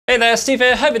Hey there, Steve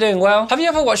here, hope you're doing well. Have you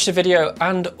ever watched a video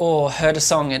and or heard a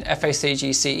song in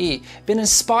FACGCE, been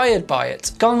inspired by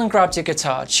it, gone and grabbed your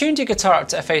guitar, tuned your guitar up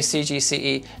to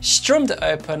FACGCE, strummed it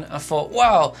open and thought,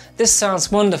 wow, this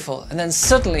sounds wonderful, and then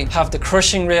suddenly have the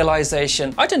crushing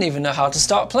realization, I don't even know how to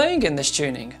start playing in this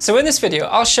tuning. So in this video,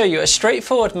 I'll show you a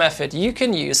straightforward method you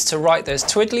can use to write those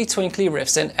twiddly twinkly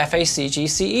riffs in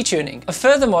FACGCE tuning. And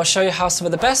furthermore, show you how some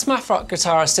of the best math rock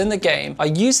guitarists in the game are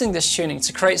using this tuning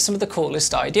to create some of the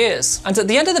coolest ideas. And at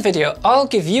the end of the video, I'll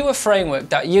give you a framework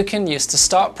that you can use to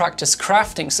start practice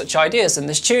crafting such ideas in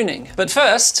this tuning. But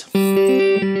first,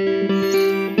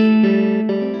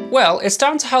 well, it's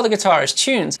down to how the guitar is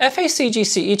tuned.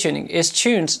 FACGCE tuning is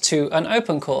tuned to an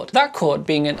open chord, that chord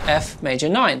being an F major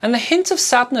 9. And the hint of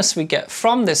sadness we get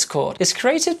from this chord is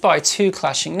created by two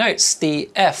clashing notes, the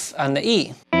F and the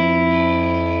E.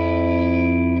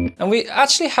 And we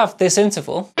actually have this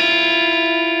interval,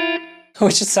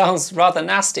 which sounds rather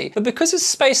nasty, but because it's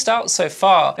spaced out so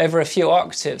far over a few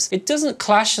octaves, it doesn't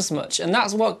clash as much, and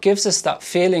that's what gives us that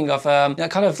feeling of that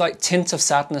kind of like tint of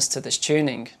sadness to this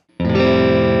tuning.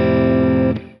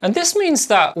 And this means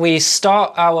that we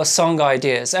start our song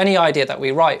ideas, any idea that we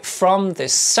write, from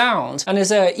this sound. And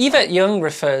as Yvette Young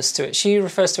refers to it, she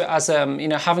refers to it as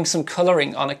having some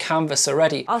coloring on a canvas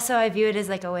already. Also, I view it as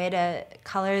like a way to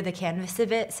color the canvas a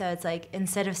bit. So it's like,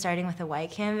 instead of starting with a white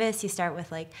canvas, you start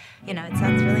with like, it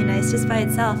sounds really nice just by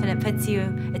itself, and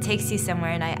it takes you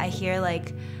somewhere, and I hear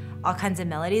like all kinds of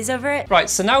melodies over it. Right,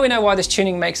 so now we know why this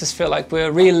tuning makes us feel like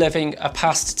we're reliving a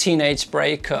past teenage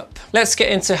breakup. Let's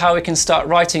get into how we can start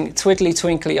writing twiddly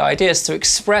twinkly ideas to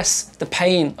express the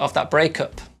pain of that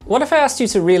breakup. What if I asked you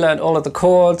to relearn all of the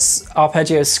chords,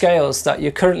 arpeggios, scales that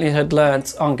you currently had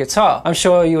learned on guitar? I'm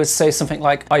sure you would say something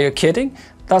like, are you kidding?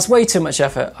 That's way too much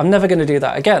effort. I'm never going to do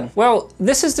that again. Well,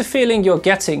 this is the feeling you're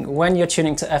getting when you're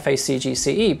tuning to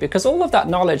FACGCE, because all of that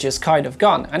knowledge is kind of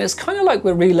gone, and it's kind of like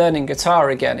we're relearning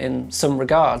guitar again in some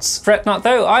regards. Fret not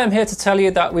though, I am here to tell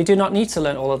you that we do not need to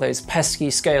learn all of those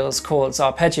pesky scales, chords,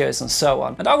 arpeggios, and so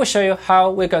on. And I will show you how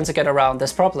we're going to get around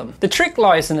this problem. The trick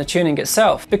lies in the tuning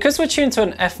itself. Because we're tuned to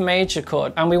an F major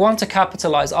chord and we want to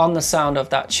capitalize on the sound of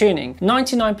that tuning,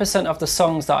 99% of the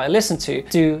songs that I listen to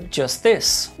do just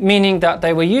this, meaning that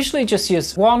they will usually just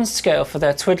use one scale for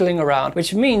their twiddling around,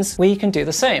 which means we can do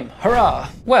the same. Hurrah!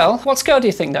 Well, what scale do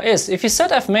you think that is? If you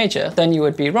said F major, then you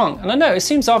would be wrong. And I know it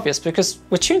seems obvious because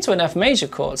we're tuned to an F major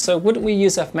chord, so wouldn't we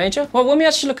use F major? Well, when we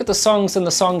actually look at the songs and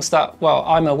the songs that, well,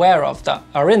 I'm aware of that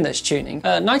are in this tuning,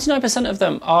 99% of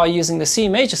them are using the C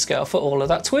major scale for all of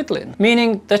that twiddling,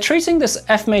 meaning they're treating this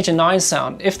F major 9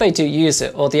 sound, if they do use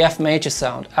it, or the F major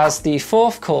sound, as the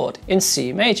 4th chord in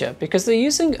C major, because they're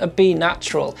using a B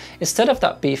natural instead of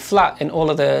that B flat in all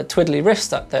of the twiddly riffs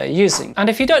that they're using. And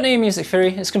if you don't know your music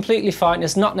theory, it's completely fine.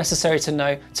 It's not necessary to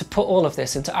know to put all of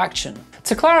this into action.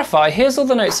 To clarify, here's all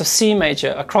the notes of C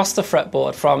major across the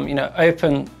fretboard from,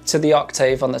 open to the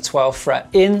octave on the 12th fret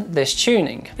in this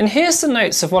tuning. And here's the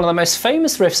notes of one of the most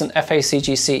famous riffs in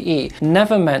FACGCE,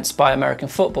 Never Meant by American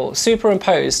Football,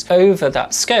 superimposed over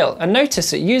that scale. And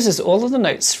notice it uses all of the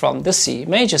notes from the C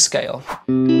major scale.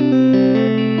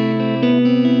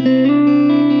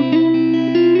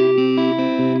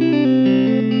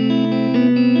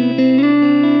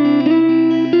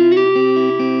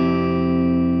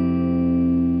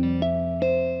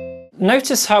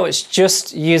 Notice how it's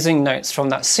just using notes from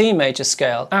that C major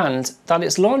scale and that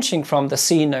it's launching from the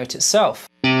C note itself.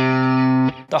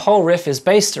 The whole riff is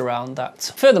based around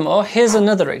that. Furthermore, here's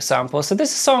another example. So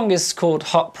this song is called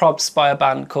Hot Probs by a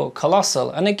band called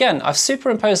Colossal. And again, I've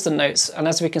superimposed the notes, and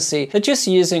as we can see, they're just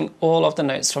using all of the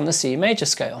notes from the C major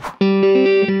scale.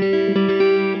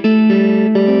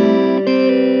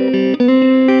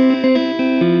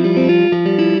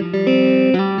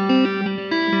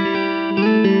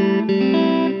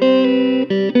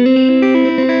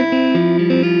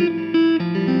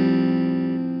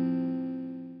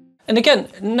 And again,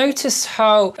 notice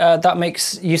how that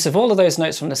makes use of all of those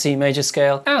notes from the C major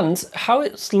scale, and how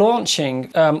it's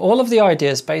launching all of the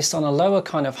ideas based on a lower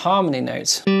kind of harmony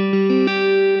note.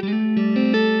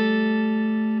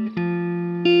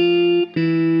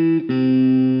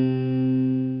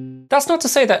 That's not to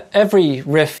say that every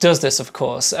riff does this, of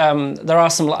course. There are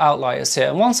some outliers here.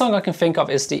 And one song I can think of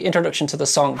is the introduction to the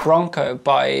song Bronco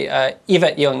by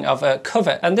Yvette Young of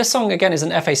Covet. And this song, again, is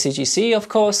an FACGCE, of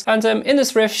course. And in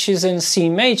this riff, she's in C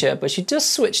major, but she does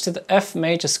switch to the F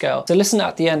major scale. So listen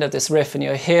at the end of this riff and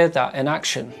you'll hear that in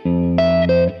action.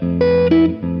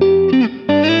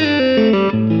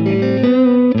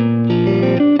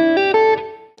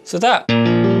 So that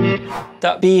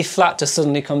that B flat just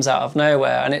suddenly comes out of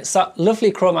nowhere, and it's that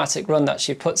lovely chromatic run that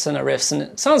she puts in her riffs, and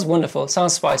it sounds wonderful, it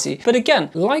sounds spicy. But again,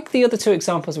 like the other two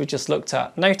examples we just looked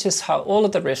at, notice how all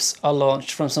of the riffs are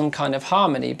launched from some kind of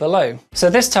harmony below. So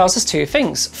this tells us two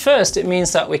things. First, it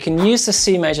means that we can use the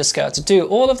C major scale to do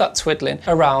all of that twiddling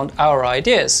around our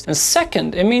ideas. And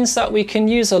second, it means that we can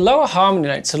use a lower harmony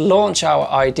note to launch our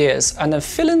ideas and then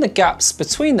fill in the gaps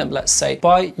between them, let's say,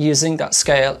 by using that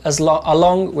scale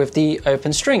along with the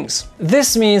open strings.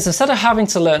 This means instead of having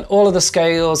to learn all of the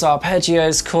scales,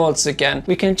 arpeggios, chords again,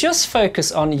 we can just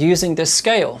focus on using this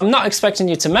scale. I'm not expecting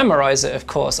you to memorize it, of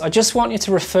course. I just want you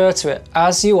to refer to it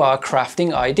as you are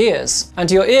crafting ideas. And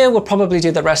your ear will probably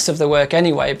do the rest of the work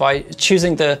anyway by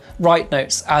choosing the right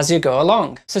notes as you go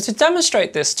along. So to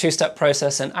demonstrate this two-step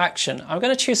process in action, I'm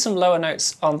going to choose some lower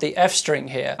notes on the F string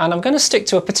here, and I'm going to stick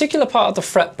to a particular part of the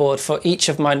fretboard for each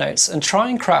of my notes and try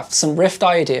and craft some riffed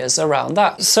ideas around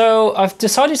that. So I've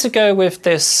decided to go with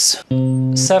this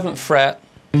 7th fret,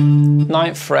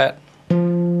 9th fret,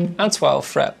 and 12th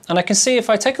fret. And I can see if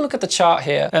I take a look at the chart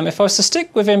here, if I was to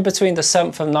stick within between the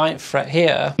 7th and 9th fret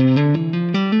here,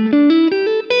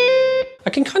 I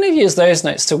can kind of use those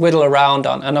notes to whittle around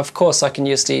on, and of course I can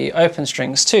use the open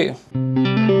strings too. And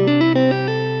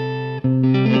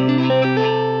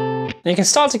you can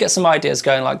start to get some ideas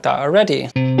going like that already.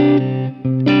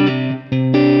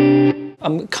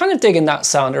 I'm kind of digging that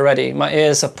sound already. My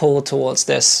ears are pulled towards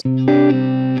this.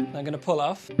 I'm going to pull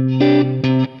off.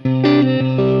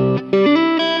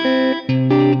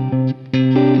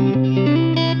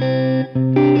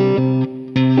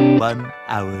 1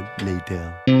 hour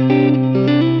later.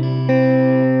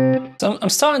 So I'm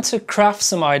starting to craft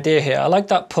some idea here. I like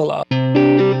that pull up.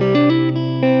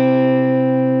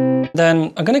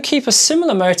 Then I'm going to keep a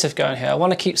similar motive going here. I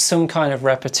want to keep some kind of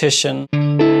repetition.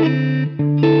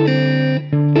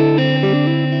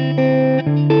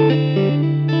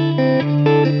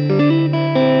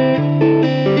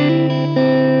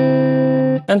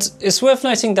 And it's worth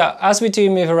noting that as we do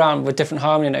move around with different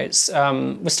harmony notes,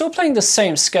 we're still playing the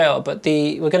same scale, but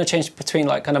we're going to change between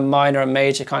like kind of minor and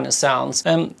major kind of sounds.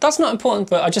 That's not important,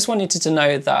 but I just wanted you to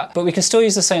know that. But we can still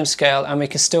use the same scale and we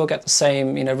can still get the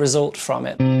same, result from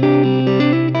it.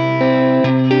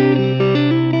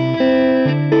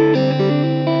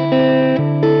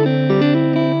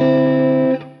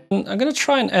 I'm going to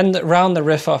try and round the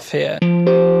riff off here.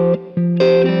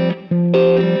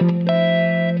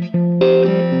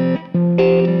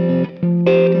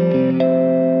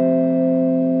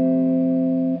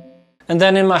 And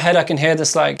then in my head I can hear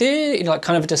this like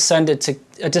kind of a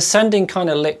descending kind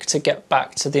of lick to get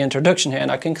back to the introduction here, and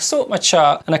I can sort my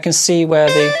chart and I can see where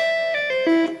the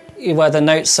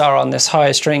notes are on this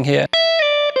higher string here.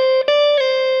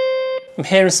 I'm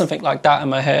hearing something like that in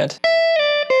my head.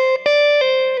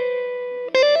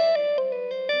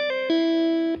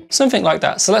 Something like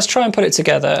that. So let's try and put it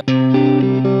together.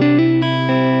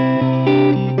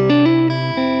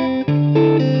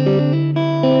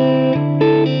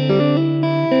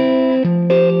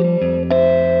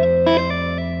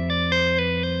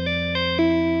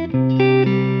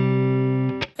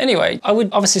 Anyway, I would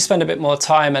obviously spend a bit more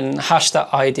time and hash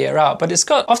that idea out, but it's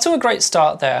got off to a great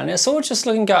start there, and it's all just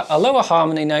looking at a lower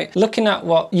harmony note, looking at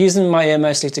using my ear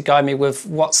mostly to guide me with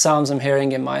what sounds I'm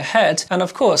hearing in my head, and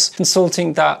of course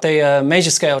consulting the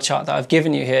major scale chart that I've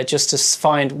given you here just to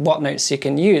find what notes you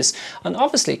can use, and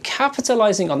obviously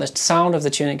capitalizing on the sound of the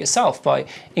tuning itself by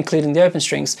including the open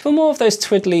strings for more of those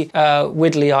twiddly,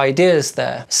 widdly ideas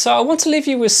there. So I want to leave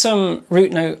you with some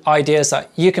root note ideas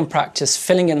that you can practice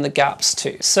filling in the gaps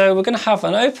to. So we're going to have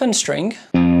an open string,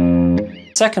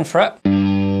 2nd fret,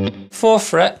 4th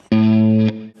fret,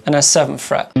 and a 7th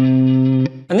fret.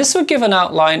 And this would give an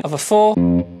outline of a 4,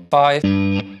 5,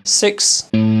 6,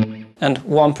 and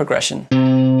 1 progression.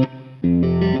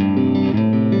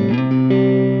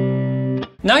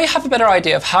 Now you have a better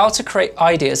idea of how to create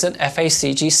ideas in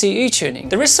FACGCE tuning.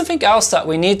 There is something else that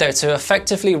we need though to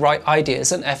effectively write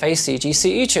ideas in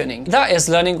FACGCE tuning. That is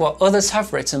learning what others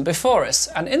have written before us.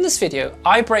 And in this video,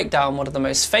 I break down one of the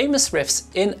most famous riffs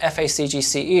in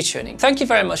FACGCE tuning. Thank you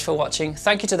very much for watching.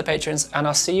 Thank you to the patrons, and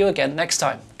I'll see you again next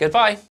time. Goodbye.